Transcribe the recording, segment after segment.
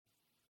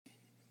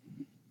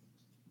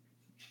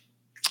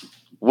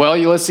Well,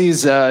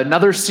 Ulysses,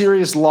 another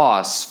serious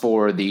loss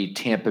for the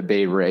Tampa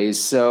Bay Rays.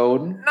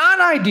 So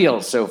not ideal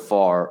so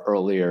far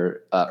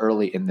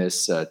early in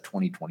this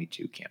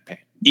 2022 campaign.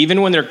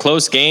 Even when they're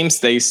close games,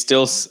 they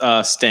still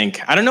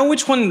stink. I don't know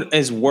which one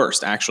is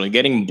worst, actually.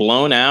 Getting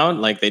blown out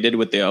like they did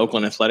with the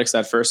Oakland Athletics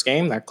that first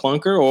game, that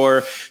clunker,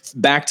 or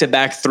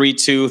back-to-back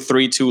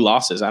 3-2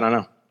 losses. I don't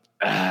know.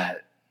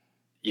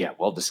 Yeah,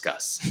 we'll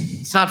discuss.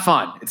 It's not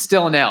fun. It's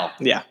still an L.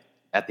 Yeah.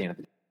 At the end of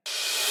the day.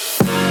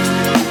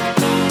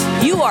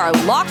 You are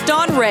Locked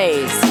On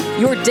Rays,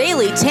 your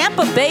daily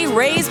Tampa Bay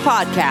Rays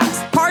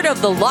podcast, part of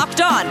the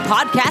Locked On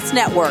Podcast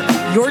Network,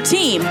 your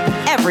team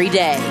every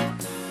day.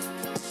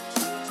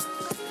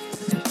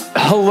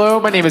 Hello,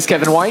 my name is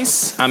Kevin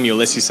Weiss. I'm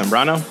Ulysses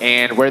Zambrano.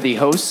 And we're the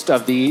host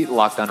of the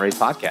Locked On Rays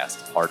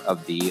podcast, part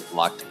of the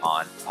Locked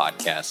On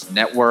Podcast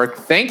Network.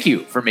 Thank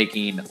you for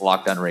making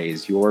Locked On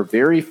Rays your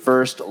very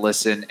first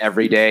listen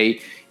every day.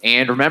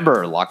 And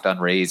remember, Locked On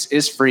Rays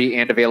is free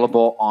and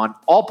available on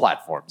all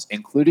platforms,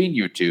 including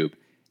YouTube,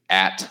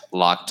 at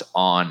Locked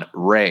On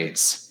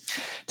Rays.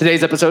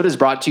 Today's episode is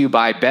brought to you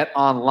by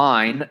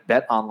BetOnline.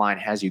 BetOnline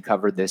has you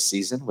covered this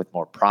season with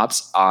more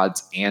props,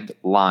 odds, and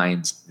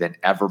lines than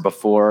ever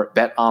before.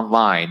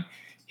 BetOnline,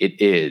 it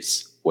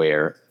is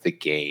where the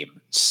game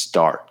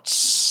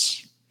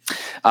starts.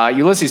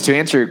 Ulysses, to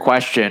answer your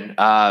question,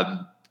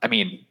 all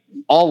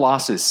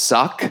losses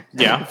suck.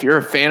 Yeah. If you're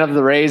a fan of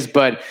the Rays,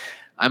 but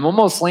I'm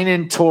almost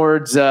leaning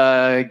towards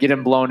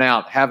getting blown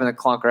out, having a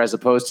clunker, as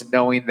opposed to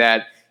knowing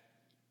that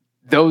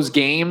those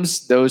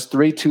games, those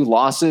 3-2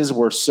 losses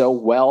were so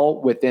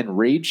well within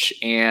reach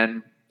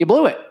and you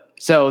blew it.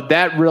 So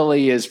that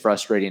really is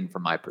frustrating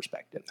from my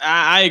perspective.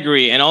 I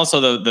agree. And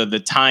also the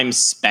time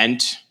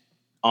spent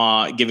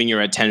giving your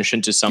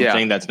attention to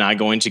something that's not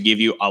going to give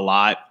you a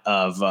lot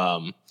of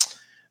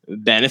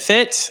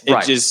benefit.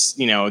 It just,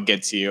 it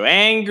gets you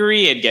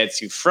angry. It gets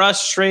you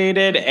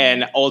frustrated.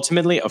 And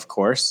ultimately, of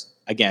course,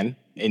 again,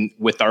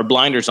 with our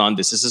blinders on,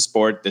 this is a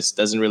sport. This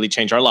doesn't really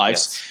change our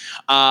lives.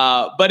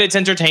 Yes. But it's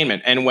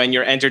entertainment. And when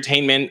your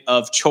entertainment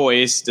of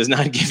choice does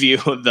not give you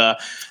the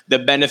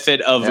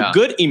benefit of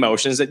good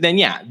emotions, then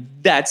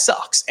that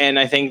sucks. And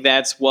I think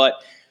that's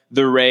what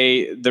the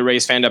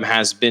Rays fandom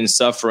has been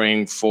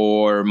suffering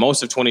for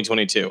most of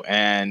 2022.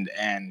 And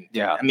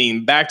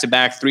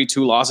back-to-back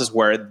 3-2 losses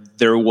where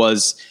there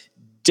was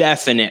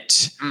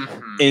definite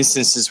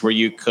instances where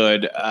you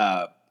could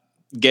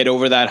get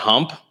over that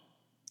hump.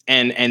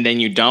 And then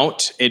you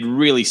don't, it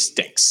really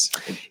stinks.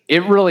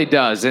 It really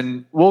does.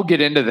 And we'll get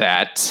into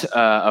that,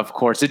 of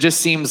course. It just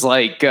seems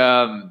like,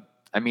 whoever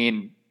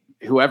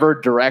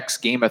directs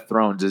Game of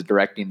Thrones is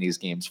directing these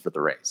games for the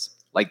Rays.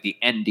 Like the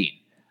ending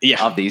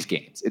of these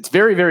games. It's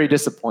very, very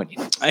disappointing.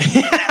 All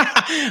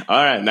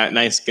right.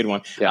 Nice. Good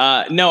one. Yeah.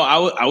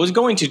 I was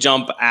going to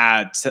jump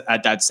at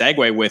that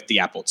segue with the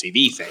Apple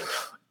TV thing.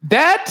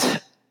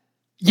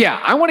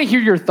 I want to hear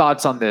your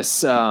thoughts on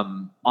this,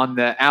 on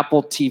the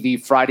Apple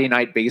TV Friday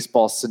Night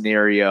Baseball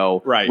scenario,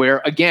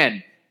 where,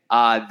 again,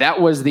 that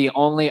was the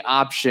only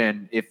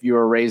option if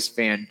you're a Rays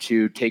fan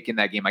to take in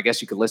that game. I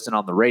guess you could listen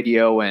on the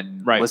radio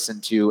and listen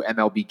to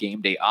MLB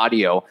Game Day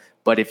audio,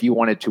 but if you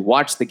wanted to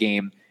watch the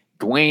game,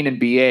 Dwayne and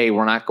BA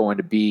were not going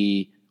to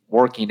be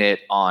working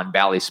it on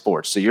Bally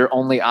Sports. So your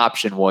only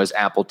option was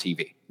Apple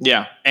TV.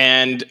 Yeah,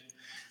 and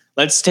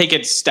let's take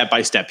it step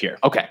by step here.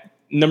 Okay.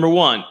 Number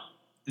one,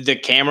 the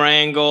camera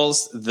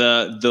angles,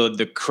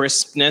 the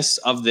crispness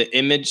of the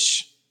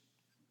image.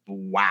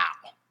 Wow.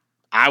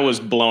 I was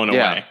blown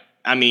away.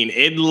 I mean,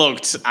 it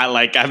looked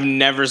like I've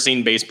never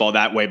seen baseball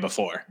that way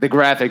before. The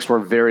graphics were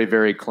very,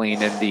 very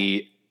clean, and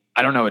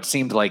it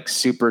seemed like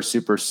super,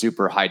 super,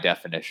 super high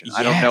definition. Yes.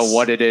 I don't know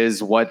what it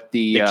is, what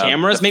the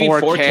cameras, maybe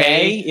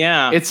 4K.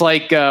 Yeah. It's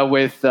like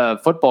with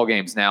football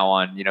games now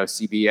on,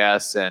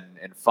 CBS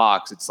and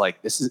Fox. It's like,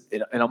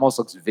 it almost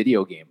looks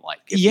video game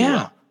like.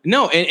 Yeah.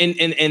 No,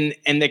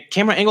 and the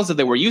camera angles that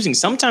they were using,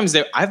 sometimes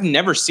I've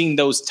never seen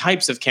those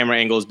types of camera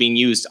angles being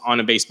used on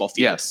a baseball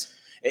field. Yes.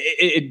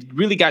 It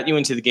really got you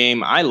into the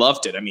game. I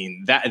loved it. I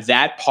mean,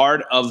 that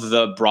part of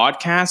the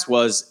broadcast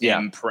was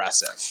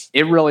impressive.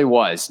 It really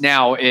was.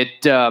 Now,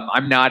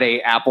 I'm not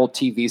a Apple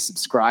TV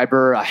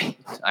subscriber.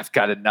 I've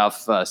got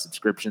enough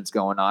subscriptions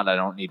going on. I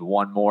don't need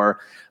one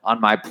more on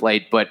my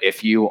plate. But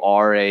if you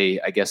are an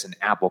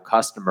Apple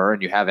customer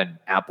and you have an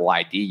Apple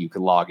ID, you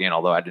could log in.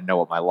 Although I didn't know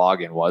what my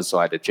login was, so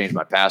I had to change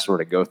my password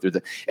and go through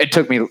it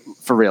took me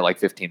for real like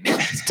 15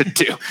 minutes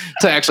to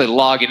actually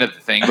log into the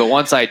thing. But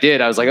once I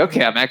did, I was like,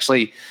 okay, I'm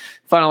actually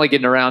finally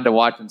getting around to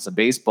watching some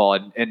baseball.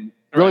 And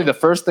really the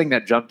first thing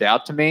that jumped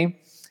out to me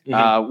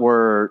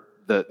were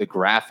the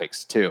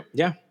graphics too.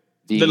 Yeah.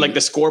 The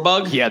score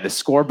bug? Yeah, the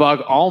score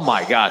bug. Oh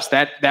my gosh,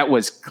 that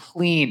was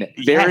clean,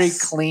 very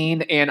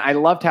clean. And I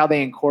loved how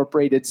they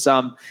incorporated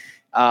some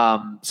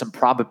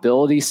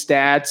probability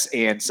stats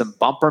and some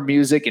bumper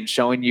music and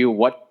showing you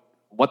what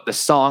the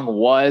song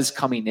was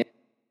coming in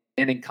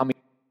and coming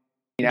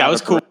out. That was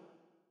cool.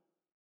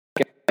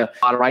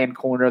 Right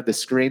corner of the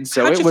screen.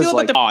 So How'd it you was feel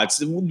like about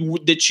the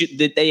odds.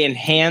 Did they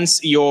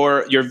enhance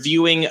your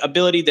viewing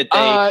ability? That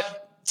they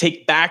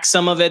take back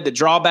some of it, the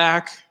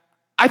drawback?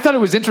 I thought it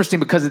was interesting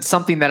because it's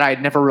something that I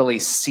had never really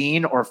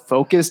seen or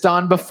focused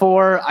on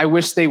before. I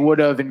wish they would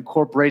have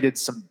incorporated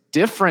some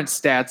different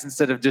stats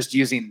instead of just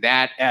using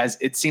that, as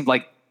it seemed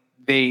like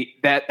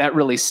that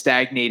really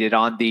stagnated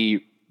on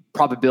the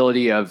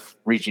probability of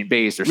reaching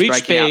base or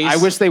striking out. I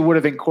wish they would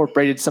have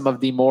incorporated some of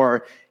the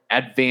more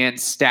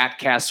advanced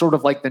StatCast, sort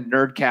of like the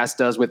Nerdcast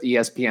does with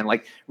ESPN,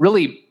 like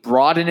really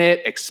broaden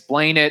it,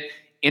 explain it,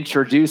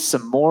 introduce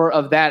some more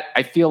of that.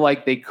 I feel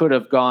like they could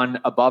have gone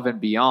above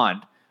and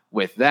beyond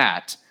with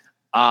that.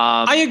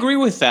 I agree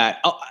with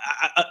that.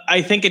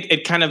 I think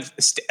it kind of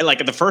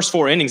like the first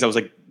 4 innings, I was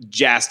like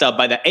jazzed up.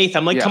 By the 8th,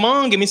 I'm like, come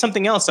on, give me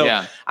something else.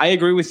 So I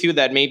agree with you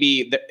that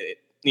maybe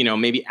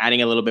maybe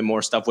adding a little bit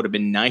more stuff would have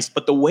been nice.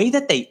 But the way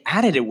that they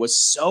added it was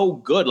so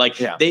good. Like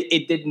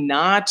it did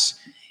not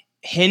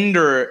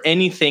hinder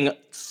anything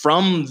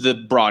from the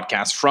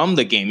broadcast, from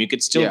the game. You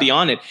could still be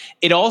on it.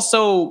 It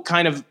also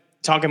kind of,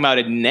 talking about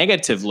it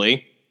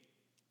negatively,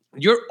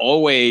 you're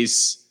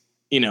always,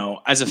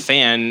 as a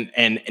fan,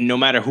 and no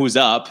matter who's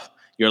up,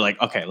 you're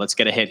like, okay, let's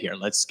get a hit here.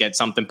 Let's get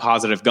something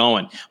positive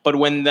going. But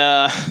when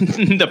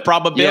the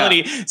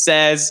probability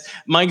says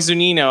Mike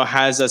Zunino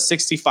has a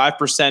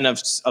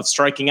 65% of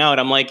striking out,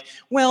 I'm like,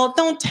 well,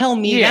 don't tell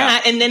me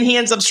that. And then he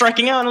ends up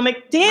striking out. And I'm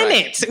like, damn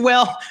it.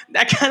 Well,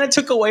 that kind of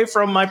took away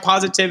from my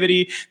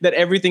positivity that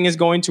everything is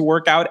going to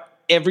work out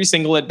every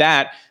single at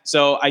bat.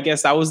 So I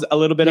guess that was a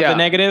little bit of a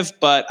negative,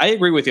 but I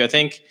agree with you. I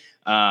think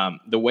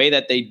the way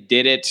that they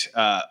did it,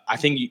 I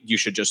think you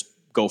should just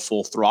go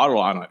full throttle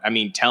on it. I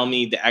mean, tell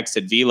me the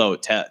exit velo,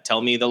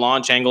 tell me the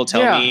launch angle,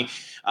 tell me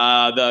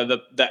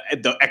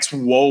the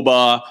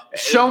ex-woba.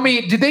 Show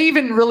me, did they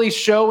even really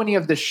show any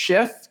of the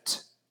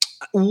shift?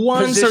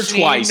 Once or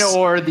twice.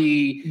 Or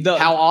the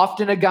how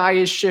often a guy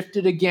is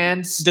shifted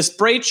against? The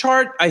spray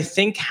chart, I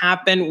think,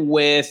 happened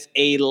with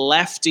a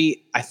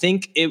lefty. I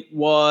think it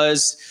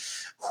was...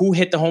 who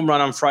hit the home run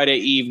on Friday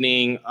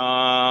evening?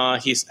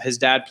 His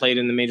dad played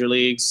in the major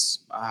leagues.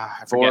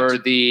 I forget. For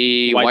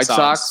the White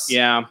Sox?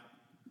 Yeah.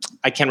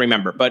 I can't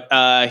remember. But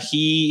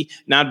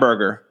not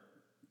Berger.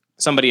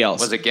 Somebody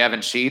else. Was it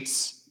Gavin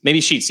Sheets?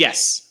 Maybe Sheets,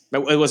 yes.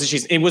 It wasn't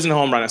Sheets. It wasn't a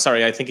home run.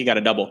 Sorry, I think he got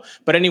a double.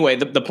 But anyway,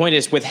 the point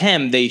is, with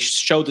him, they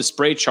showed the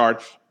spray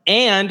chart.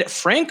 And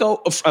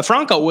Franco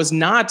was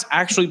not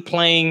actually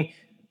playing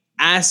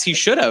as he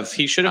should have.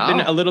 He should have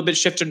been a little bit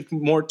shifted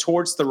more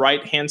towards the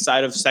right-hand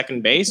side of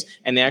second base,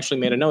 and they actually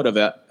made a note of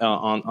it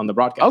on the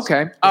broadcast.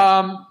 Okay.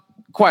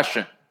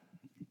 Question.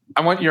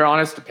 I want your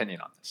honest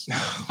opinion on this.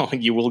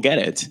 You will get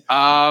it.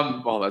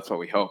 Well, that's what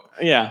we hope.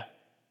 Yeah.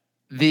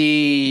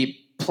 The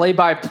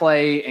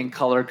play-by-play and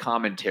color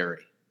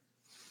commentary.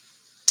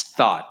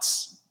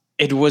 Thoughts?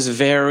 It was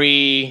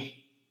very...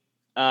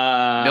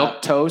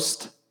 milk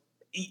toast?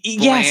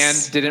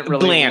 Yes, bland, didn't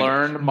really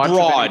learn much of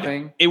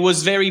anything. It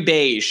was very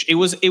beige. It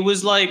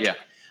was like,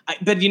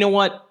 but you know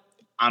what?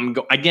 I'm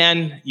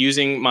again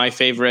using my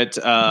favorite,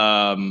 phrase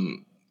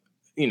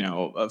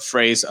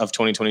of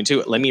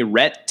 2022. Let me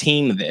red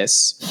team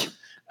this.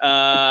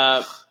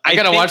 I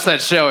gotta watch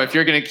that show if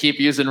you're gonna keep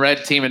using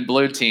red team and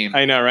blue team.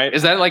 I know, right?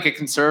 Is that like a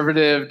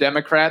conservative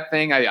Democrat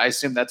thing? I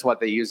assume that's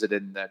what they use it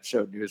in that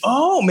show. News.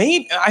 Oh,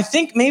 maybe. I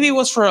think maybe it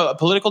was for a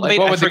political debate.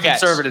 What would the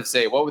conservatives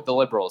say? What would the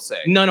liberals say?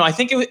 No. I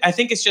think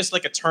it's just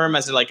like a term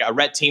as like a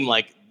red team.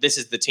 Like this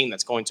is the team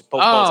that's going to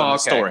poke holes on the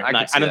story.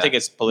 I don't think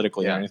it's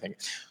politically or anything.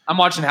 I'm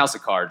watching House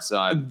of Cards.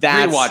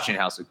 Rewatching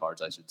House of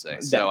Cards, I should say.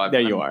 So there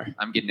you are.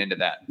 I'm getting into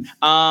that.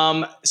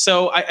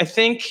 So I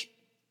think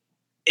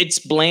it's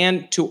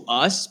bland to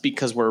us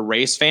because we're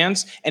Rays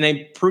fans, and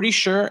I'm pretty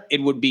sure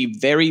it would be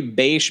very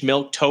beige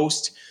milk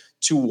toast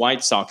to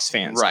White Sox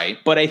fans. Right.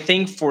 But I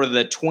think for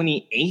the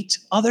 28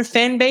 other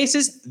fan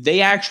bases,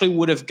 they actually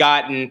would have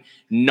gotten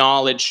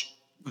knowledge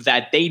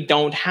that they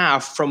don't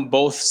have from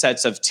both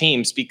sets of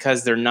teams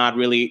because they're not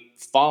really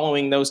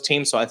following those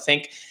teams. So I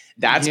think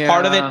that's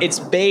part of it. It's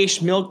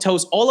beige, milk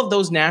toast. All of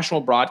those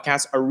national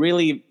broadcasts are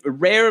really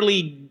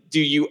rarely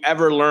do you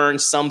ever learn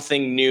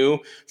something new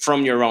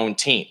from your own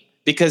team.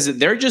 Because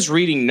they're just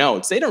reading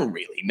notes. They don't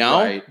really know.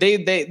 Right.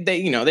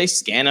 They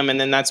scan them and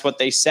then that's what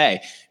they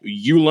say.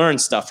 You learn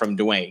stuff from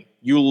Dwayne.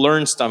 You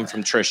learn stuff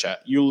from Trisha.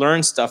 You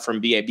learn stuff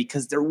from BA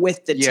because they're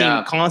with the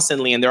team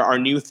constantly and there are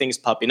new things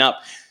popping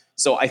up.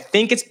 So I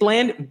think it's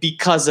bland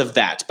because of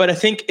that. But I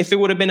think if it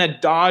would have been a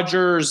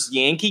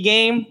Dodgers-Yankee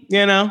game,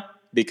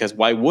 because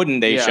why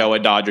wouldn't they show a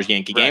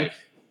Dodgers-Yankee game?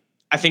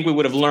 I think we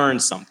would have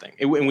learned something.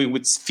 And we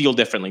would feel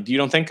differently. You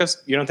don't think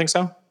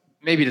so?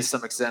 Maybe to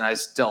some extent. I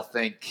still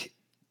think...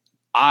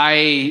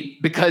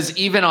 because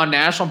even on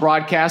national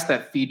broadcasts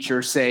that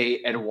feature,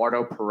 say,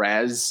 Eduardo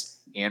Perez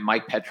and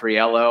Mike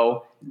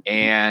Petriello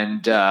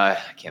and I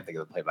can't think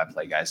of the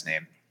play-by-play guy's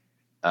name,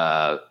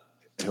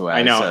 who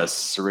has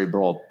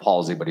cerebral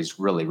palsy, but he's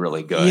really,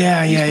 really good.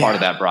 He's part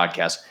of that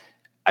broadcast.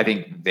 I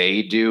think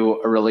they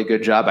do a really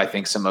good job. I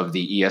think some of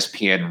the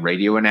ESPN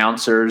radio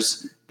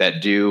announcers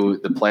that do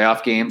the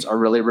playoff games are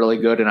really, really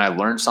good, and I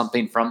learned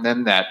something from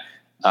them that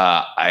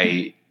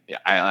I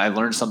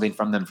learned something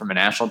from them from a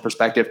national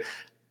perspective.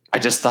 I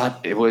just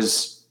thought it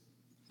was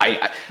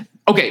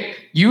Okay,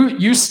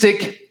 you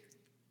stick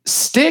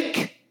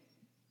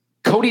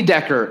Cody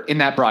Decker in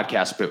that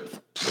broadcast booth.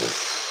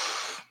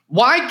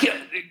 Why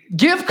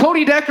give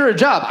Cody Decker a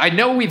job? I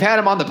know we've had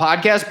him on the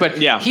podcast, but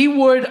he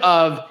would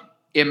have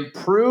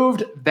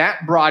improved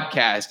that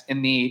broadcast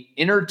in the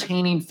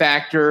entertaining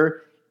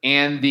factor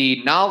and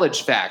the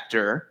knowledge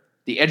factor,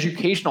 the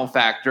educational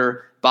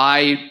factor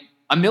by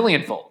a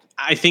millionfold.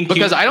 I think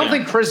because I don't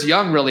think Chris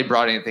Young really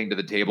brought anything to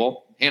the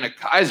table. Hannah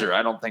Kaiser,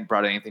 I don't think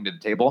brought anything to the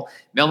table.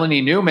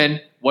 Melanie Newman,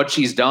 what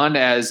she's done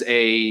as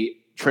a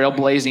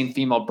trailblazing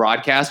female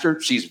broadcaster,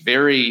 she's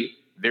very,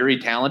 very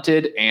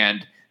talented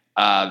and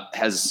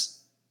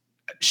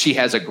she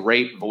has a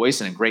great voice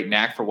and a great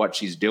knack for what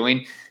she's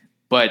doing.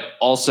 But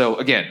also,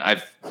 again,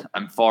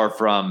 I'm far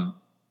from,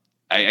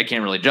 I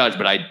can't really judge,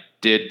 but I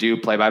did do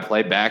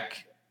play-by-play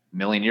back a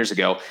million years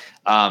ago.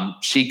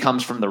 She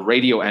comes from the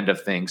radio end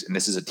of things, and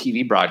this is a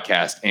TV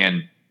broadcast.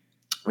 And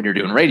when you're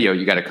doing radio,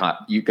 you got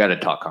to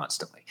talk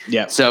constantly.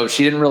 Yeah. So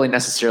she didn't really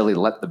necessarily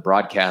let the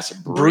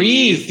broadcast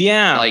breathe.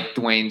 Yeah. Like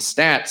Dwayne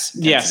Stats.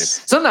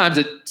 Yes. Sometimes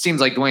it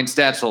seems like Dwayne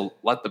Stats will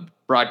let the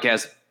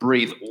broadcast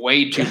breathe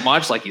way too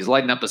much, like he's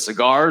lighting up a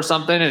cigar or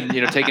something, and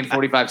taking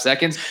 45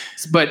 seconds.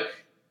 But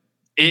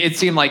it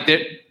seemed like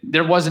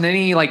there wasn't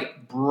any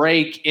like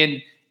break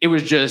in. It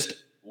was just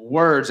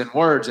words and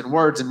words and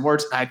words and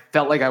words. And I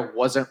felt like I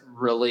wasn't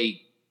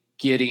really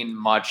getting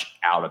much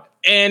out of it.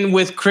 And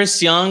with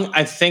Chris Young,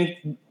 I think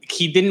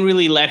he didn't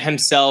really let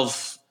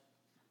himself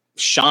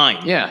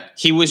shine. Yeah.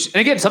 He was. And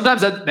again,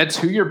 sometimes that's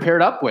who you're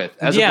paired up with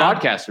as a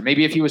broadcaster.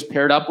 Maybe if he was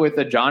paired up with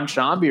a John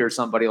Shambi or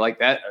somebody like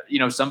that,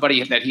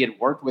 somebody that he had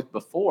worked with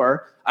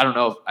before. I don't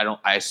know.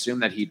 I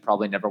assume that he'd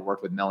probably never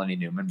worked with Melanie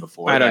Newman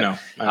before. I don't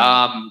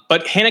know.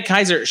 But Hannah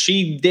Kaiser,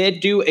 she did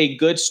do a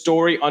good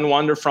story on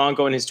Wander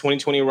Franco in his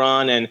 2020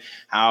 run and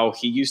how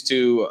he used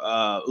to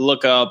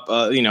look up,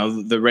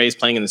 the Rays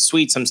playing in the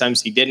suite.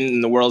 Sometimes he didn't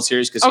in the World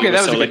Series because that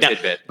was a good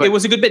tidbit. It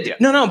was a good bit. Yeah.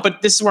 No,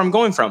 but this is where I'm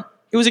going from.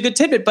 It was a good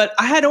tidbit, but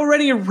I had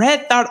already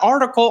read that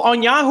article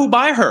on Yahoo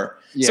by her.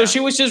 Yeah. So she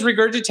was just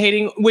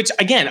regurgitating, which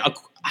again,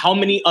 how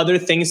many other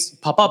things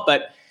pop up,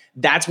 but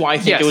that's why I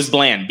think it was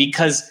bland,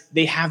 because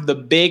they have the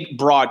big,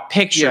 broad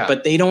picture,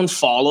 but they don't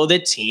follow the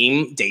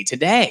team day to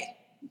day.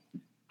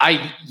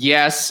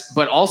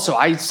 But also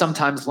I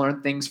sometimes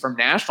learn things from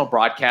national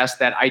broadcasts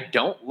that I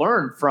don't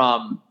learn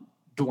from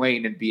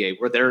Dwayne and BA,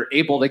 where they're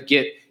able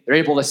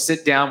to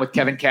sit down with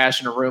Kevin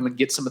Cash in a room and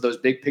get some of those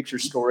big picture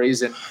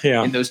stories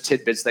and those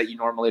tidbits that you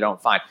normally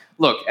don't find.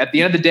 Look, at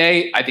the end of the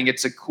day, I think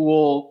it's a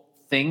cool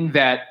thing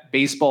that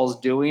baseball is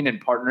doing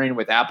and partnering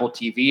with Apple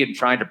TV and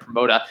trying to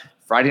promote a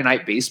Friday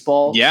night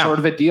baseball sort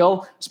of a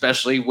deal,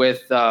 especially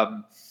with,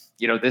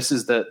 this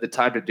is the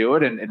time to do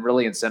it and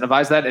really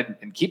incentivize that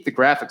and keep the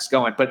graphics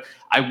going. But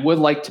I would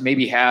like to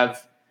maybe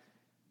have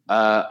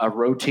a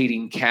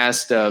rotating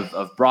cast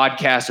of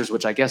broadcasters,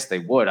 which I guess they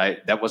would.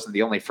 That wasn't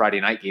the only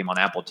Friday night game on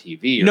Apple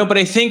TV. No, but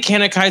I think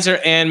Hannah Kaiser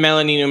and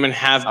Melanie Newman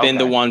have been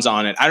the ones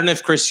on it. I don't know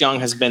if Chris Young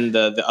has been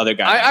the other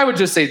guy. I would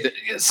just say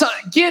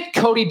get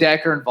Cody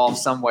Decker involved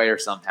some way or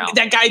somehow.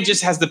 That guy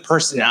just has the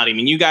personality. I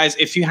mean, you guys,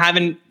 if you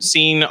haven't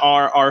seen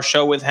our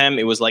show with him,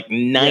 it was like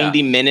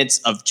 90 minutes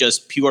of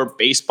just pure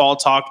baseball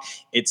talk.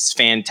 It's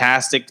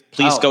fantastic.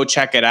 Please go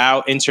check it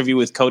out. Interview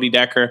with Cody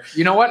Decker.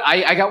 You know what?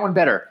 I got one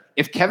better.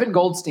 If Kevin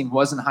Goldstein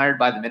wasn't hired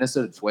by the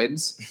Minnesota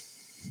Twins,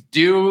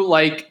 do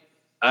like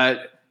a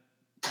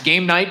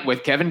game night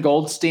with Kevin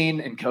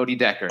Goldstein and Cody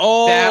Decker.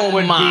 Oh, that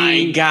would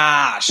my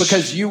gosh.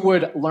 Because you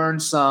would learn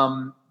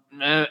some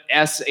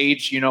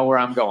SH, you know where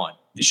I'm going.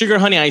 Sugar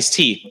Honey Iced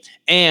Tea.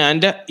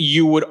 And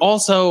you would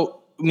also,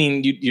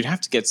 you'd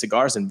have to get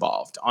cigars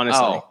involved,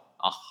 honestly.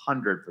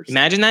 100%.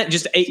 Imagine that.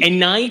 Just a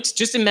night.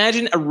 Just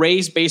imagine a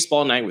Rays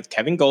baseball night with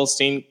Kevin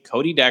Goldstein,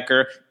 Cody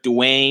Decker,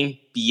 Dwayne,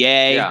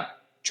 BA,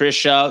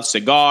 Trisha,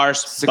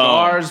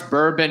 cigars,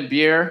 bourbon,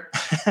 beer.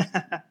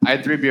 I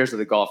had 3 beers at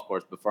the golf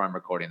course before I'm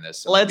recording this.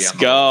 So let's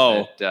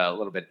go. A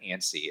little bit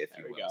antsy, if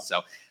you will. So,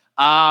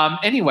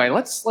 anyway,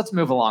 let's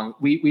move along.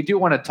 We do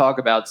want to talk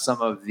about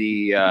some of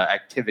the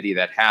activity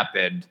that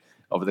happened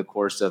over the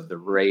course of the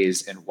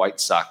Rays and White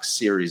Sox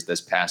series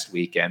this past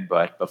weekend.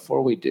 But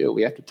before we do,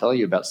 we have to tell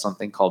you about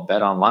something called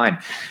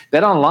BetOnline.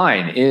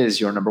 BetOnline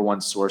is your number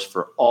one source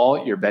for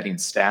all your betting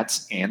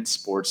stats and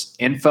sports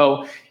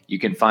info. You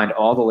can find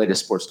all the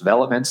latest sports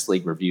developments,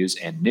 league reviews,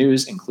 and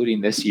news,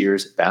 including this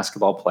year's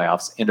basketball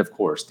playoffs and, of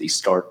course, the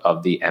start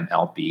of the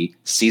MLB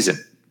season.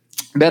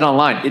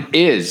 BetOnline, it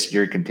is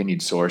your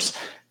continued source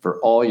for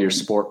all your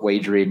sport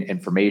wagering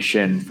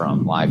information,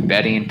 from live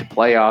betting to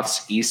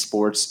playoffs,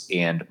 esports,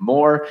 and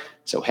more.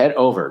 So head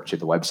over to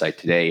the website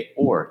today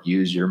or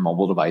use your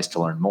mobile device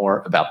to learn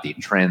more about the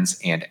trends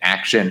and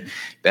action.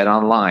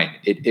 BetOnline,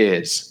 it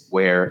is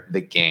where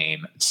the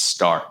game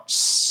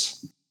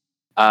starts.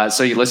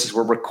 So Ulysses,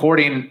 we're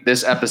recording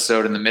this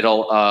episode in the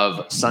middle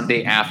of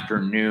Sunday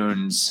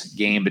afternoon's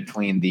game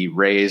between the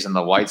Rays and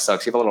the White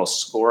Sox. You have a little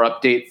score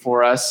update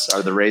for us?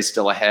 Are the Rays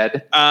still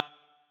ahead?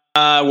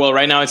 Well,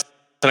 right now it's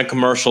on a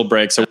commercial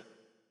break, so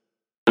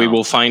we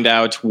will find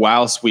out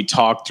whilst we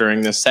talk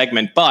during this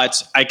segment.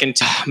 But I can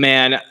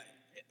man,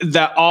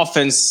 the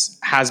offense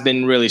has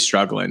been really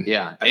struggling.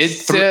 Yeah,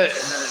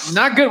 it's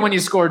not good when you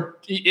scored.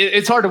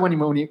 It's hard to win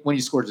when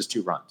you score just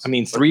 2 runs. I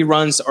mean, 3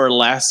 runs or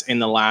less in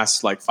the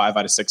last 5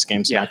 out of 6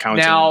 games. Yeah.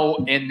 Now,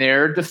 in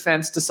their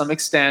defense, to some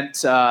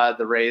extent,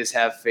 the Rays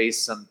have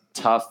faced some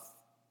tough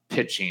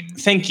pitching.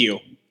 Thank you.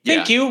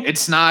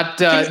 It's not.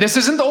 This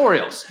isn't the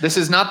Orioles. This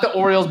is not the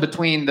Orioles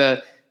between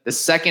the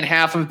second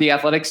half of the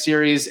Athletic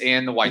series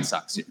and the White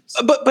Sox series.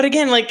 But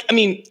again,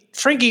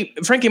 Frankie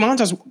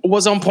Montas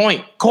was on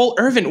point. Cole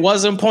Irvin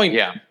was on point.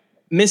 Yeah.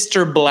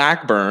 Mr.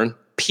 Blackburn,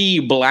 P.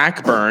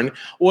 Blackburn,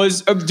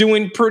 was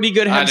doing pretty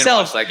good himself. I didn't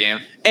watch that game.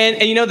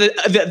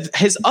 And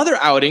his other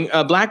outing,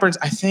 Blackburn's,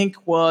 I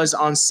think was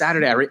on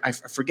Saturday. I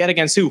forget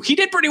against who. He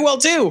did pretty well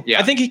too. Yeah.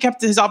 I think he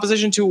kept his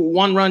opposition to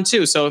 1 run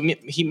too. So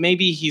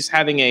he's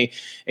having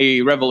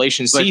a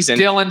revelation season.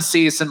 Dylan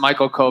Cease and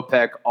Michael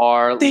Kopech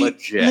are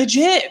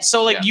legit.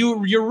 So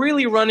you're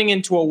really running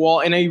into a wall,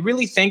 and I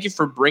really thank you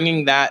for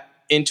bringing that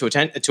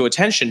to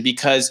attention,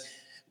 because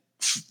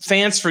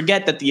fans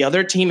forget that the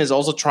other team is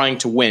also trying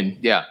to win.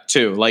 Yeah.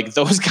 Too.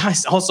 Those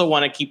guys also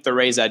want to keep the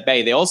Rays at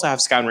bay. They also have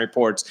scouting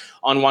reports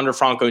on Wander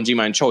Franco and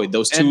Ji-Man Choi.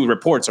 Those 2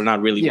 reports are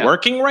not really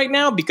working right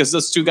now because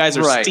those 2 guys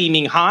are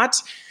steaming hot.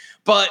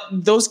 But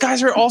those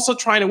guys are also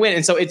trying to win.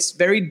 And so it's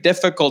very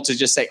difficult to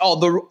just say,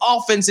 the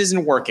offense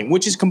isn't working,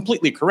 which is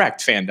completely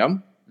correct,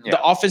 fandom. Yeah.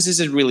 The offense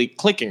isn't really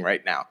clicking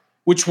right now,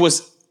 which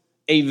was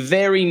a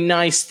very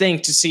nice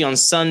thing to see on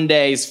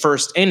Sunday's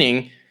first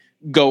inning.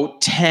 Go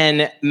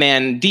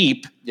 10-man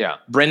deep. Yeah.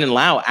 Brendan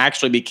Lau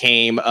actually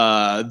became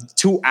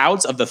 2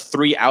 outs of the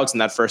 3 outs in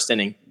that first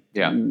inning.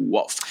 Yeah.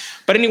 Woof.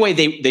 But anyway,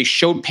 they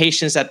showed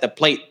patience at the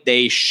plate.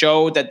 They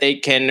showed that they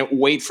can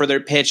wait for their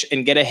pitch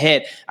and get a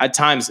hit at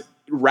times,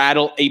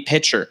 rattle a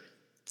pitcher.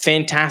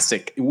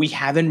 Fantastic. We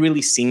haven't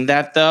really seen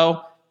that,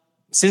 though,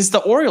 since the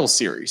Orioles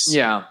series.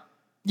 Yeah.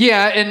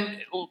 Yeah, and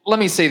let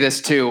me say this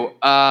too.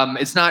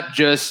 It's not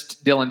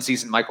just Dylan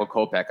Cease and Michael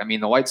Kopech. I mean,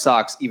 the White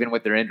Sox, even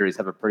with their injuries,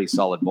 have a pretty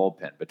solid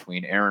bullpen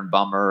between Aaron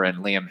Bummer and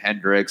Liam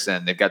Hendricks,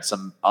 and they've got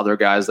some other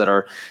guys that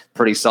are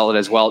pretty solid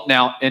as well.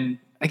 Now, and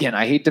again,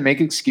 I hate to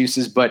make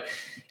excuses, but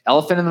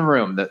elephant in the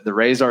room, the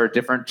Rays are a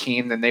different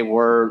team than they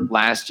were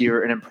last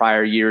year and in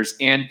prior years,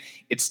 and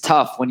it's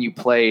tough when you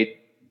play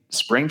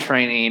spring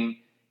training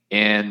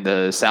in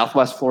the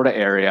Southwest Florida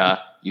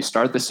area. You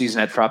start the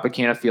season at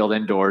Tropicana Field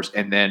indoors,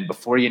 and then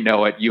before you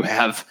know it, you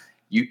have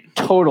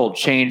total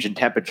change in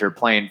temperature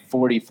playing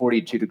 40,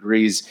 42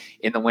 degrees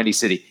in the Windy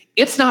City.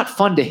 It's not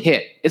fun to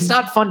hit. It's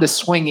not fun to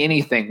swing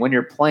anything when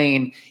you're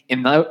playing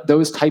in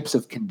those types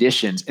of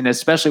conditions, and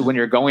especially when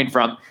you're going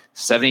from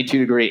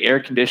 72-degree air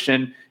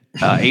conditioned,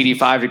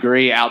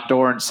 85-degree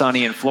outdoor and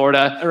sunny in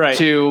Florida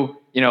to,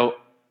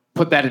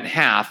 put that in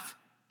half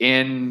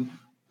in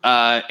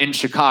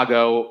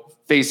Chicago,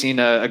 facing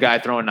a guy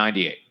throwing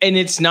 98. And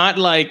it's not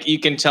like you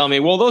can tell me,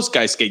 well, those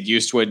guys get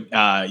used to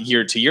it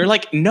year to year.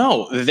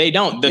 No, they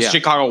don't. The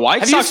Chicago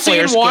White Sox players.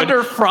 Have you seen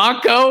Wander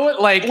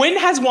Franco? When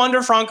has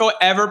Wander Franco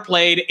ever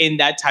played in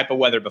that type of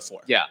weather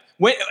before? Yeah.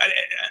 When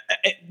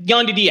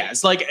Yandy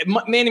Diaz,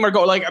 Manny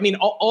Margot,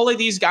 all of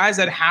these guys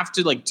that have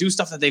to do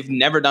stuff that they've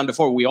never done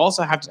before. We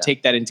also have to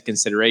take that into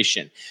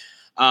consideration.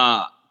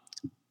 I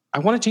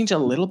want to change a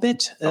little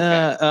bit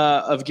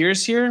of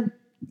gears here.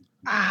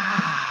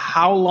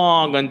 How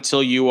long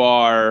until you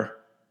are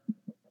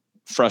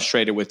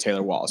frustrated with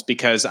Taylor Walls?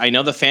 Because I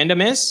know the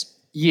fandom is.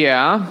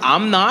 Yeah.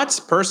 I'm not,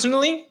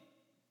 personally.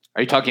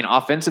 Are you talking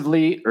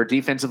offensively or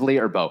defensively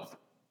or both?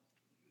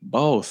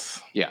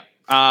 Both. Yeah.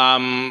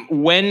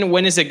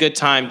 When is a good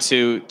time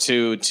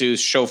to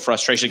show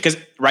frustration? Because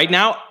right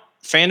now,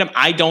 fandom,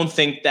 I don't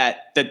think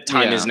that the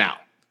time is now.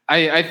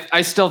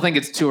 I still think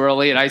it's too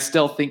early, and I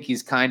still think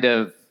he's kind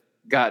of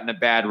gotten a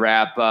bad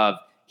rap of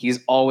he's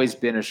always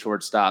been a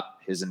shortstop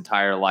his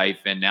entire life,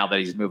 and now that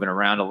he's moving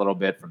around a little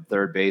bit from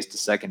third base to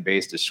second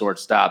base to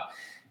shortstop,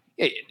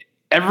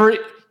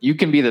 you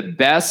can be the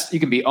best. You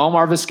can be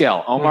Omar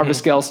Vizquel. Omar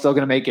Vizquel's still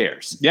going to make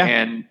errors. Yeah,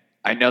 and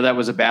I know that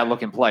was a bad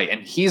looking play,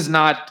 and he's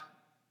not.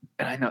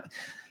 And I know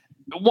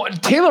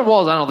Taylor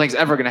Walls, I don't think is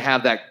ever going to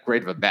have that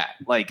great of a bat.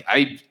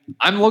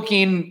 I'm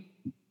looking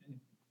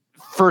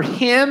for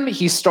him.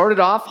 He started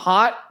off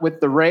hot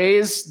with the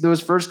Rays those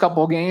first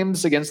couple of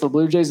games against the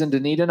Blue Jays and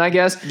Dunedin, I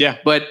guess. Yeah.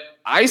 But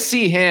I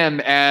see him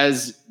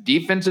as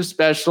defensive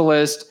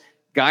specialist,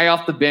 guy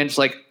off the bench.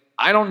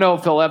 I don't know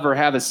if he'll ever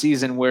have a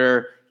season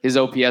where his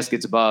OPS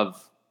gets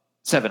above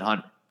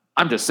 700.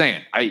 I'm just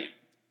saying. I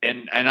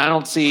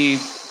don't see.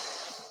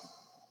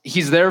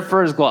 He's there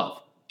for his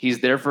glove.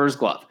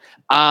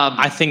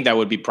 I think that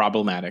would be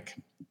problematic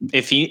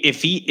if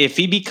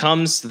he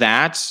becomes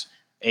that.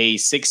 A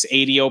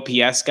 680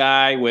 OPS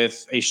guy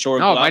with a short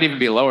glove. It might even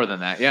be lower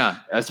than that, yeah.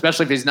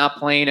 Especially if he's not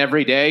playing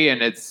every day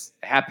and it's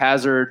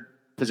haphazard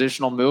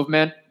positional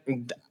movement.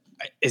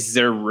 Is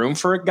there room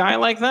for a guy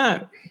like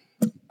that?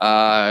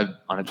 On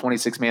a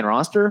 26-man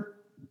roster?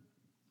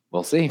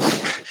 We'll see.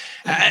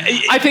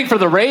 I think for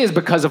the Rays,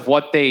 because of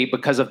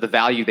the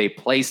value they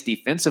place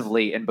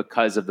defensively and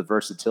because of the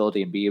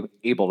versatility and be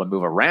able to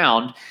move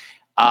around.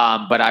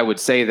 But I would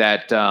say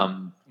that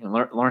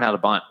learn how to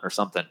bunt or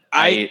something.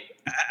 I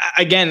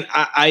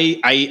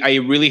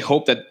really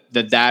hope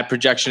that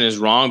projection is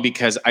wrong,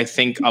 because I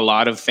think a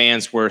lot of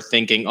fans were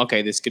thinking,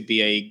 okay, this could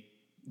be a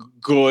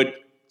good,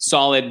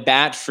 solid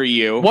bat for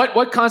you.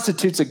 What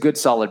constitutes a good,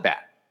 solid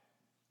bat?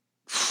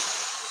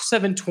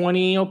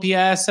 720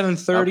 OPS,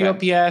 730 OPS.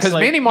 Because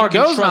Manny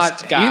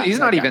Margot's he's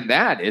not even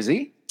that, is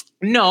he?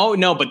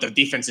 No, but the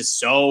defense is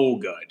so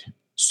good.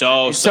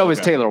 So is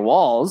good. Taylor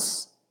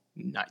Walls.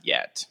 Not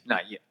yet.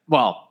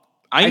 Well,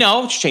 I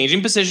know it's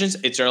changing positions.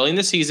 It's early in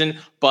the season,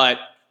 but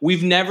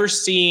we've never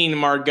seen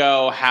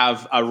Margot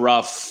have a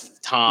rough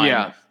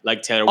time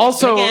like Taylor Walls.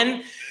 Also,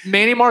 again,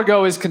 Manny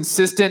Margot is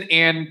consistent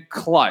and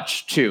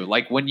clutch too.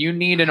 Like when you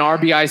need an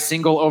RBI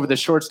single over the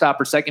shortstop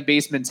or second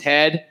baseman's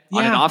head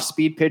on an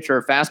off-speed pitch or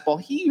a fastball,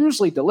 he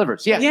usually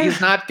delivers. He's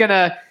not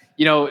gonna,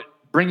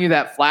 bring you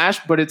that flash,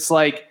 but it's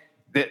like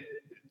the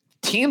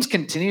teams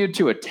continue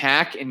to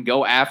attack and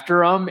go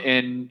after him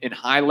in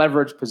high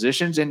leverage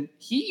positions, and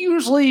he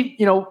usually,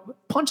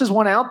 punches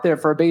one out there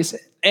for a base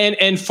hit.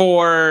 And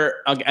for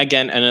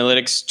again,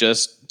 analytics,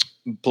 just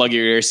plug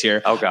your ears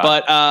here. Oh God.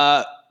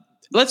 But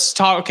let's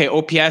talk. Okay,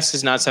 OPS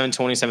is not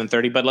 720,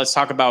 730, but let's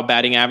talk about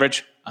batting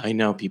average. I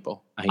know,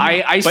 people.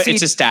 I but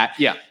it's a stat.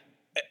 Yeah.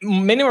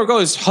 Manny Margot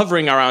is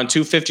hovering around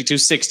 250,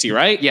 260,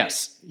 right?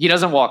 Yes. He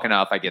doesn't walk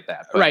enough. I get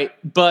that. Right.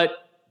 But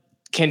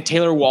can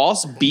Taylor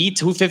Walls be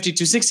 250,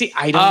 260?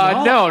 I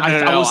don't know. No.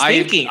 I was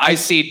thinking. I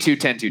see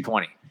 210,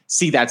 220.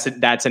 See, that's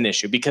an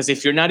issue, because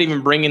if you're not even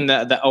bringing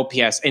the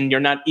OPS and you're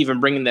not even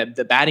bringing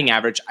the batting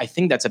average, I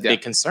think that's a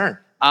big concern.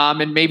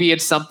 And maybe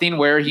it's something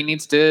where he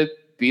needs to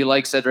be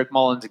like Cedric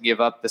Mullins and give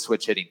up the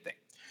switch hitting thing,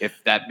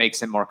 if that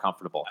makes him more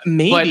comfortable.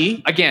 Maybe.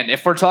 But again,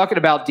 if we're talking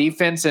about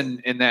defense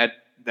and that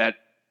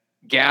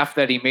gaff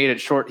that he made at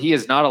short, he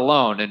is not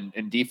alone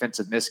in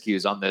defensive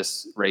miscues on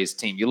this Rays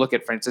team. You look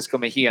at Francisco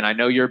Mejia, and I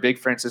know you're a big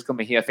Francisco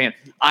Mejia fan.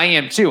 I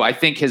am too. I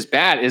think his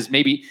bat is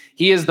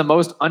he is the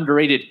most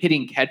underrated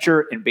hitting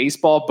catcher in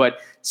baseball, but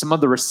some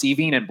of the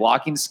receiving and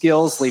blocking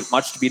skills leave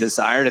much to be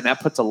desired, and that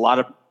puts a lot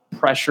of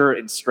pressure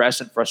and stress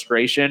and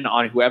frustration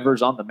on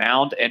whoever's on the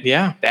mound. And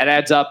that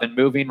adds up, and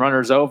moving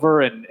runners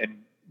over and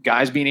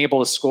guys being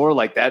able to score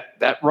like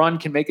that run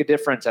can make a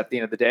difference at the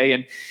end of the day.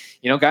 And,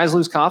 guys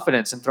lose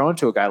confidence and throwing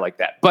to a guy like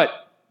that.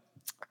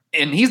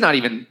 And he's not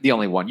even the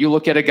only one. You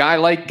look at a guy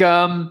like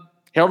Harold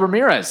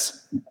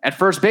Ramirez at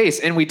first base,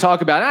 and we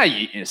talk about,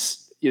 you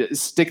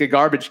stick a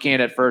garbage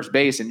can at first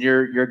base and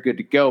you're good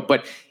to go.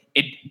 But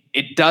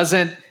it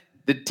doesn't,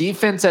 the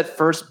defense at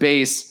first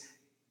base,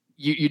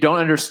 you don't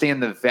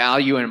understand the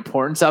value and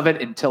importance of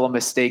it until a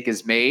mistake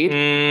is made,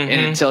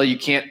 and until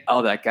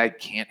that guy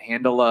can't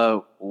handle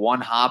a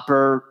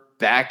one-hopper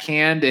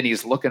backhand, and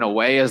he's looking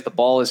away as the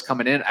ball is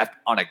coming in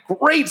on a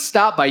great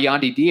stop by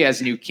Yandy Diaz,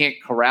 and you can't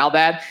corral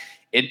that.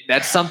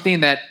 That's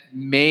something that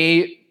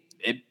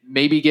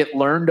maybe get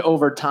learned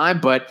over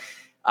time, but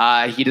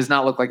he does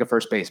not look like a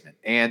first baseman,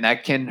 and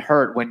that can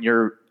hurt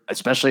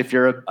especially if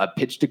you're a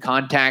pitch to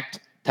contact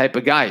type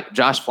of guy.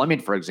 Josh Fleming,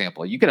 for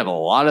example, you can have a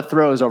lot of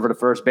throws over to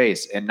first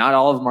base, and not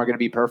all of them are going to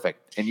be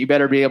perfect, and you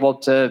better be able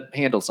to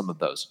handle some of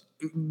those.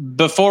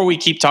 Before we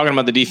keep talking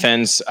about the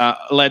defense,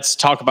 let's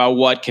talk about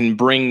what can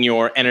bring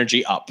your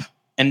energy up,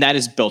 and that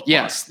is Built Bar.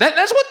 Yes,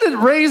 that's what the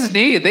Rays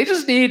need. They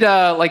just need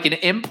like an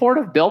import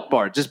of Built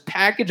Bar, just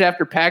package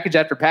after package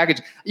after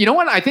package. You know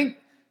what?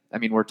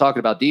 We're talking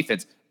about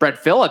defense. Brett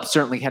Phillips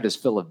certainly had his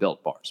fill of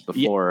Built Bars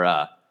before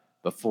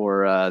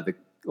the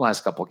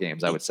last couple of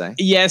games, I would say.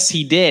 Yes,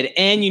 he did.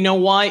 And you know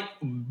why?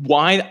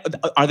 Why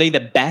are they the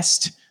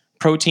best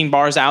protein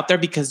bars out there?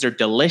 Because they're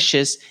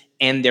delicious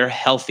and they're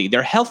healthy.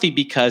 They're healthy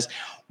because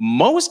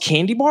most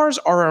candy bars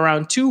are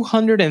around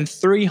 200 and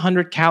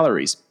 300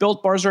 calories.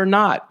 Built Bars are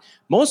not.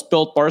 Most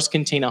Built Bars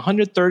contain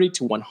 130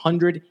 to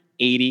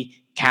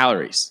 180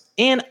 calories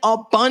and a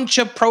bunch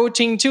of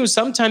protein too,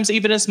 sometimes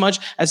even as much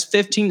as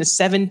 15 to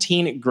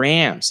 17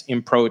 grams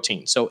in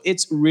protein. So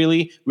it's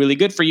really, really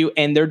good for you,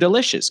 and they're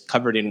delicious,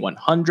 covered in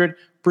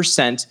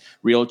 100%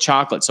 real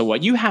chocolate. So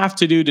what you have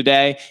to do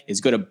today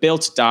is go to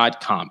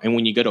Built.com. And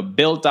when you go to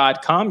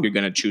Built.com, you're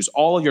going to choose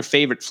all of your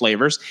favorite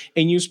flavors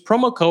and use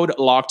promo code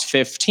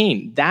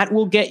LOCKED15. That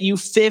will get you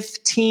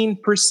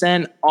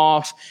 15%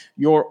 off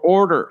your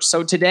order.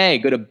 So today,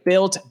 go to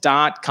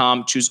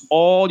Built.com, choose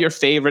all your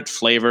favorite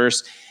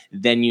flavors,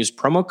 then use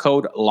promo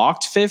code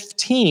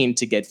LOCKED15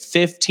 to get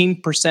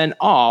 15%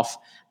 off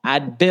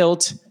at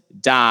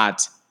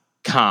Built.com.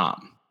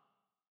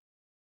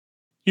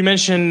 You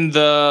mentioned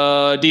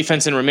the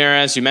defense in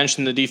Ramirez. You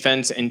mentioned the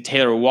defense in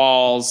Taylor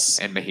Walls.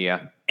 And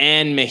Mejia.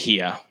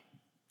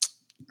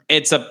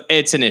 It's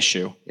an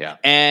issue. Yeah.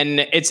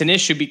 And it's an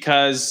issue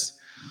because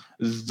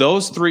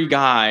those three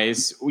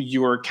guys,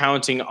 you are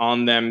counting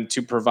on them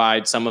to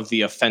provide some of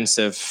the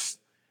offensive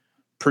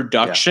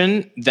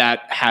production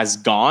that has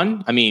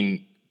gone.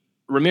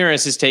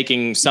 Ramirez is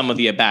taking some of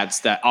the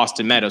at-bats that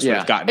Austin Meadows would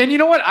have gotten. And you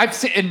know what? I've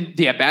seen in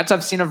the at-bats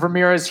I've seen of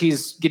Ramirez,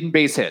 he's getting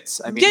base hits.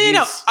 I mean,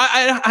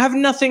 I have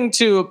nothing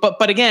to,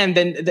 but again,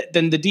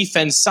 then the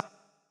defense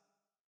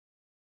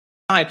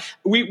side,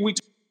 we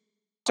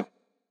talked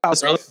about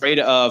this earlier, afraid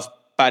of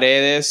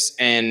Paredes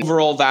and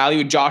overall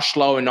value, Josh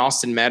Lowe and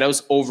Austin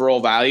Meadows, overall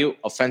value,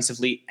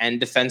 offensively and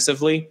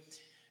defensively.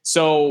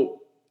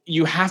 So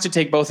you have to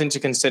take both into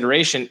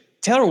consideration.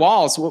 Taylor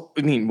Walls,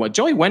 what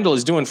Joey Wendell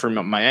is doing for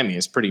Miami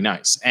is pretty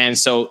nice. And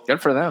so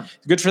good for them.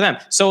 Good for them.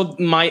 So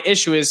my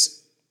issue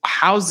is,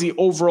 how's the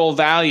overall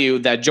value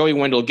that Joey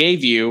Wendell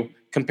gave you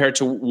compared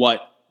to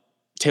what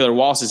Taylor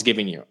Walls is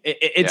giving you?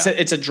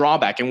 It's a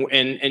drawback. And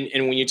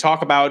when you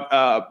talk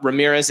about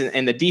Ramirez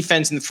and the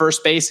defense in the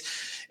first base,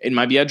 it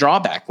might be a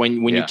drawback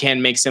when you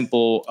can't make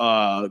simple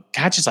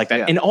catches like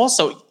that. Yeah. And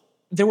also,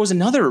 there was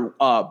another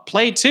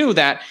play too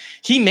that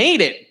he made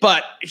it,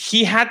 but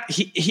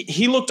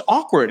he looked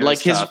awkward. Like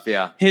his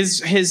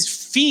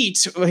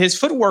feet, his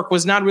footwork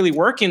was not really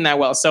working that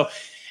well. So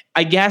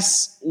I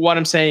guess what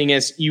I'm saying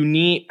is, you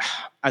need,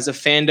 as a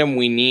fandom,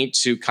 we need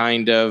to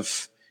kind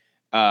of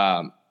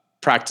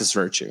practice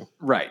virtue.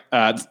 Right.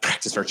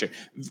 Practice virtue.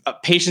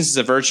 Patience is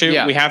a virtue.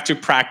 Yeah. We have to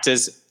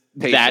practice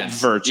patience. That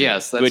virtue,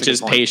 yes, which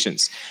is point.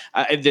 Patience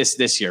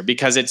this year,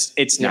 because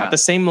it's not the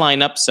same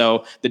lineup.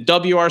 So the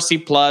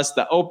WRC plus,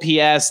 the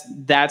OPS,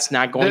 that's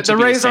not going to be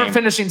the Rays same. aren't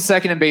finishing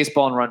second in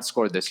baseball in runs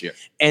scored this year.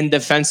 And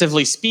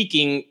defensively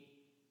speaking,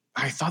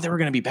 I thought they were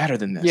going to be better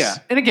than this. Yeah.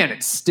 And again,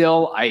 it's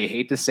still, I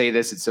hate to say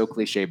this, it's so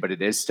cliche, but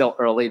it is still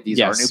early. These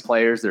are new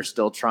players. They're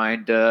still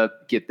trying to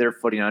get their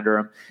footing under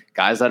them.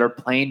 Guys that are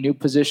playing new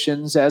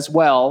positions as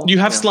well. You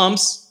have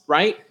slumps,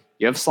 right?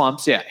 You have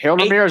slumps, yeah. Harold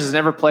Ramirez has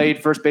never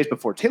played first base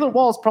before. Taylor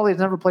Walls probably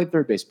has never played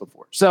third base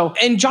before. So,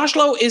 and Josh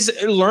Lowe is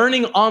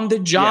learning on the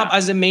job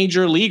as a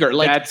major leaguer.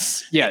 Like,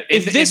 that's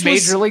if this in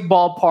major league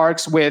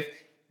ballparks, with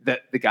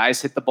the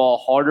guys hit the ball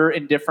harder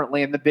and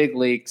differently in the big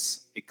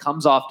leagues, it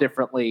comes off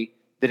differently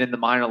than in the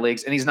minor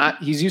leagues. And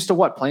he's used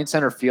to playing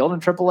center field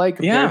in AAA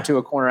compared to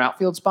a corner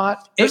outfield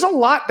spot. There's a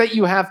lot that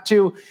you have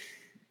to.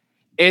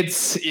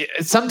 It's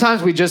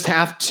sometimes we just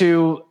have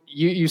to.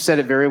 You said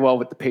it very well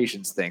with the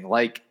patience thing,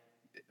 like.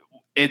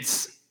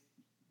 It's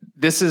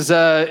going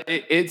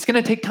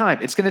to take time.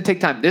 It's going to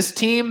take time. This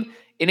team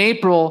in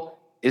April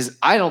is,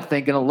 I don't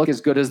think, going to look as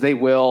good as they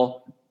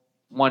will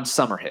once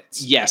summer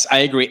hits. Yes, I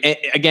agree.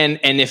 Again,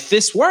 and if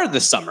this were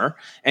the summer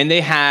and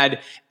they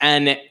had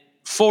an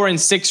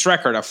 4-6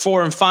 record, a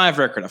 4-5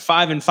 record, a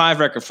 5-5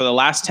 record for the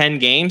last 10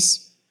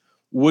 games,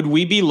 would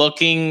we be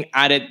looking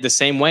at it the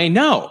same way?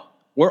 No.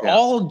 We're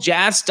all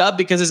jazzed up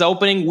because it's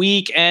opening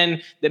week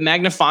and the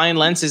magnifying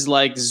lens is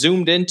like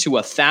zoomed into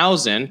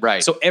 1,000.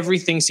 Right. So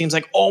everything seems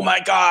like, oh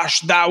my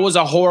gosh, that was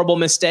a horrible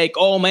mistake.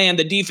 Oh man,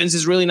 the defense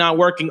is really not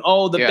working.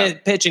 Oh,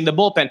 the pitching, the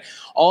bullpen.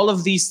 All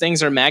of these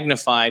things are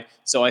magnified.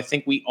 So I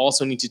think we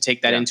also need to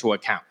take that into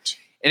account.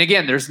 And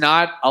again, there's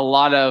not a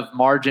lot of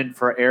margin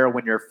for error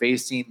when you're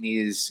facing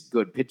these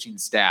good pitching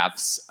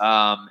staffs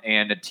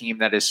and a team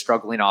that is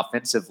struggling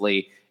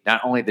offensively.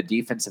 Not only the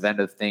defensive end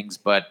of things,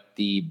 but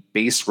the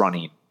base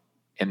running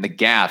and the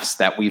gaffes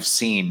that we've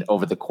seen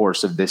over the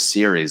course of this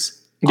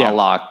series, a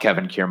la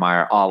Kevin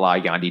Kiermaier, a la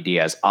Yandy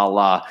Diaz, a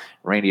la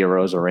Randy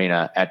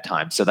Arozarena at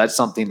times. So that's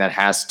something that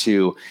has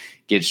to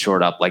get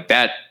shored up like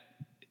that.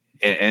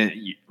 And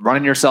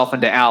running yourself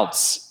into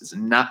outs is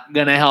not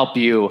going to help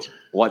you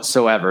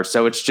whatsoever.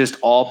 So it's just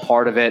all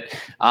part of it.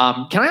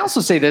 Can I also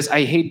say this?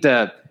 I hate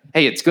to...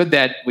 Hey, it's good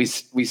that we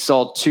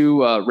saw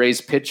two Rays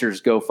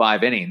pitchers go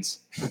 5 innings,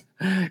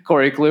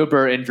 Corey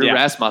Kluber and Drew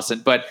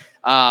Rasmussen. But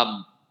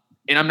and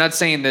I'm not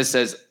saying this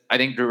as I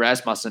think Drew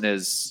Rasmussen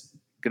is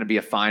going to be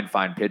a fine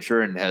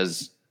pitcher and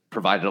has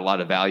provided a lot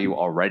of value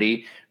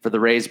already for the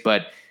Rays.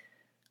 But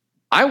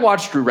I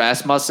watched Drew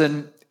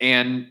Rasmussen,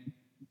 and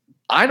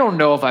I don't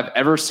know if I've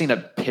ever seen a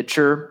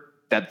pitcher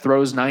that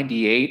throws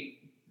 98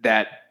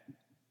 that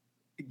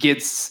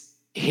gets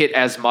hit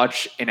as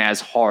much and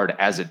as hard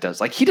as it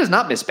does. Like, he does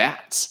not miss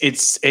bats.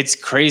 It's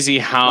crazy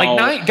how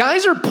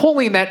guys are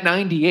pulling that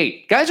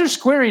 98. Guys are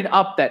squaring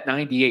up that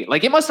 98.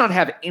 Like, it must not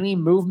have any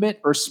movement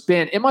or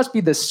spin. It must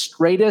be the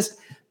straightest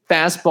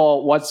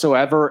fastball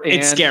whatsoever. And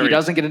it's scary. He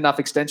doesn't get enough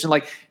extension.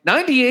 Like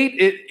 98,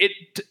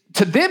 it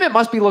to them it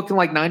must be looking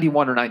like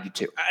 91 or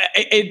 92.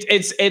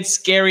 It's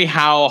scary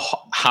how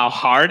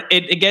hard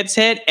it gets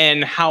hit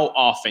and how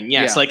often.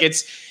 Yes, like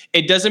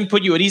it doesn't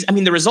put you at ease. I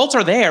mean, the results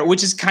are there,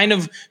 which is kind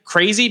of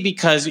crazy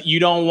because you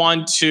don't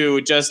want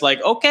to just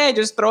like, okay,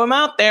 just throw him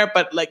out there.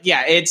 But like,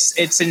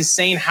 it's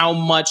insane how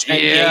much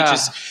NBA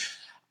just.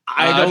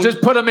 I don't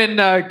just put him in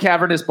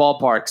cavernous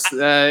ballparks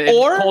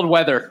or in cold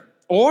weather.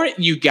 Or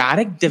you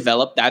gotta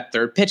develop that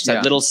third pitch,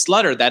 that little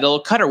slutter, that little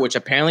cutter, which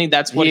apparently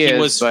that's what he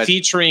was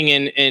featuring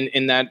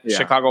in that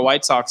Chicago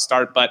White Sox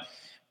start. But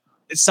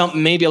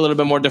some maybe a little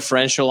bit more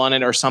differential on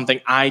it or something.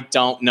 I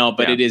don't know,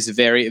 but it is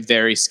very,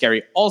 very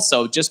scary.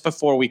 Also, just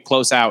before we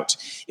close out,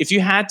 if you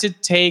had to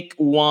take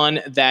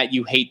one that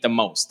you hate the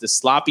most, the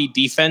sloppy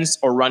defense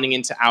or running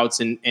into outs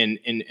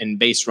in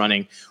base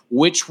running,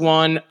 which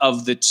one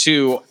of the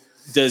two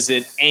does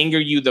it anger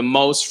you the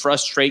most,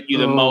 frustrate you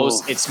the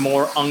most? It's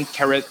more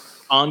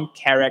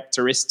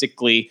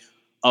uncharacteristically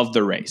of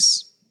the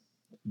Rays.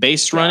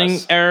 Base running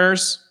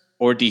errors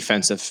or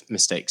defensive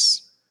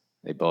mistakes?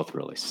 They both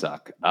really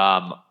suck.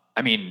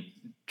 I mean,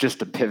 just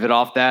to pivot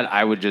off that,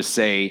 I would just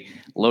say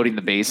loading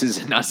the bases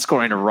and not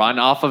scoring a run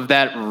off of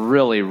that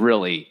really,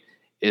 really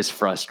is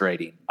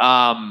frustrating.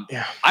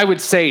 I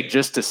would say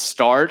just to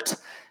start,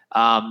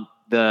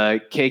 the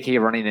KK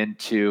running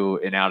into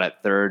and out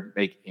at third,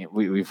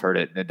 we've heard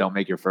it. Don't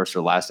make your first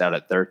or last out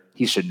at third.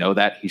 He should know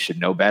that. He should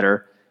know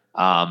better.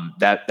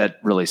 That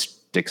really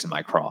sticks in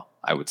my craw,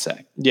 I would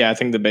say. Yeah, I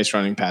think the base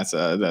running pass,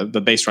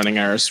 the base running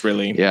errors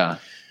really. Yeah.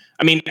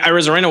 I mean,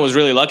 Arizarena was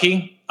really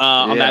lucky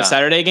on that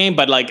Saturday game,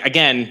 but like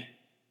again,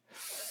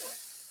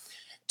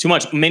 too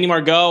much. Manny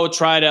Margot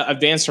try to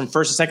advance from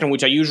first to second,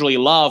 which I usually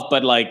love,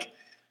 but like,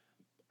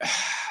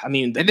 I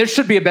mean, and there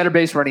should be a better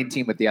base running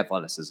team with the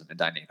athleticism and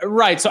dynamic.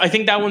 Right. So I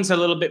think that one's a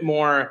little bit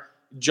more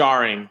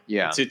jarring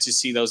to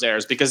see those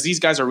errors because these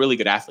guys are really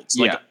good athletes,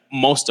 like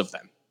most of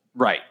them.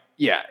 Right.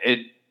 Yeah.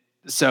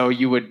 So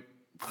you would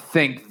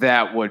think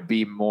that would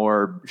be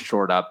more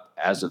shored up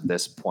as of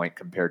this point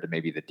compared to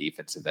maybe the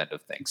defensive end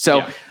of things.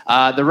 So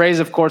the Rays,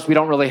 of course, we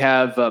don't really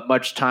have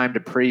much time to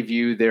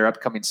preview their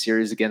upcoming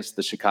series against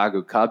the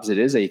Chicago Cubs. It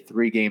is a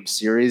 3-game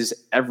series.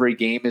 Every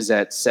game is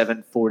at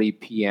 7:40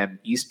 p.m.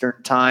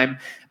 Eastern time.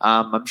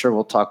 I'm sure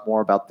we'll talk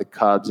more about the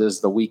Cubs as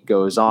the week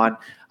goes on.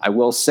 I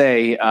will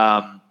say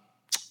I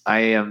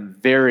am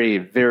very,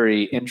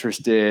 very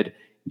interested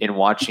in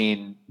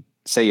watching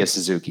Seiya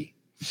Suzuki.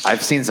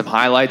 I've seen some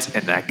highlights,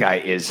 and that guy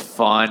is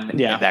fun.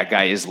 Yeah. That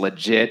guy is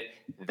legit.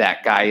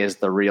 That guy is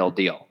the real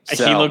deal.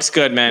 So, he looks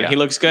good, man. Yeah. He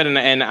looks good,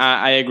 and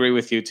I agree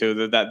with you,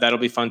 too. That'll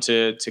be fun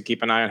to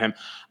keep an eye on him.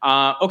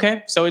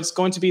 Okay, so it's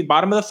going to be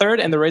bottom of the third,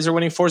 and the Rays are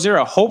winning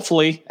 4-0.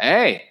 Hopefully.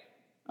 Hey,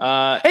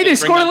 they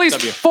scored at least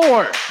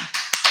 4.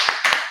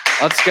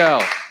 Let's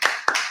go.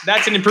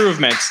 That's an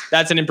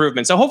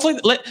improvement. So hopefully,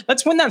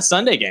 let's win that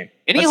Sunday game.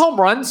 Any home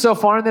runs so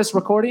far in this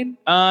recording?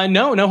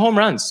 No home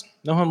runs.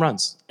 No home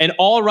runs. And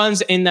all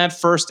runs in that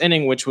first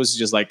inning, which was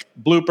just like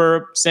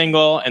blooper,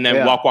 single, and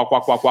then walk,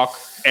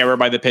 error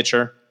by the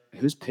pitcher.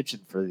 Who's pitching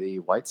for the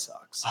White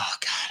Sox? Oh,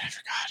 God, I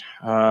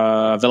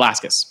forgot.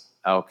 Velasquez.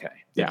 Okay.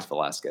 It's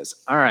Velasquez.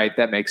 All right,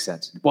 that makes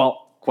sense.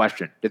 Well,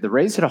 question. Did the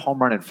Rays hit a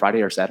home run on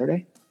Friday or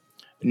Saturday?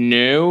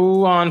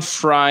 No, on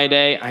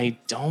Friday. I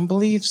don't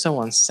believe so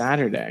on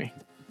Saturday.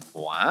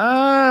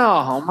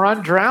 Wow, home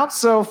run drought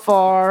so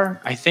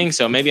far. I think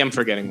so. Maybe I'm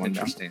forgetting one.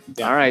 Interesting.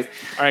 Yeah. All right,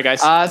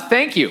 guys.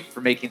 Thank you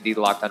for making the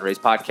Locked On Rays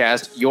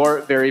podcast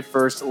your very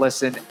first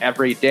listen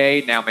every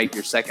day. Now make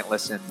your second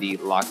listen the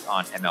Locked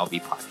On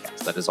MLB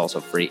podcast. That is also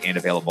free and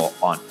available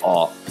on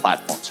all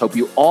platforms. Hope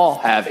you all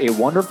have a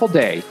wonderful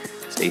day.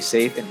 Stay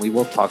safe, and we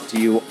will talk to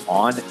you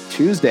on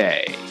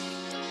Tuesday.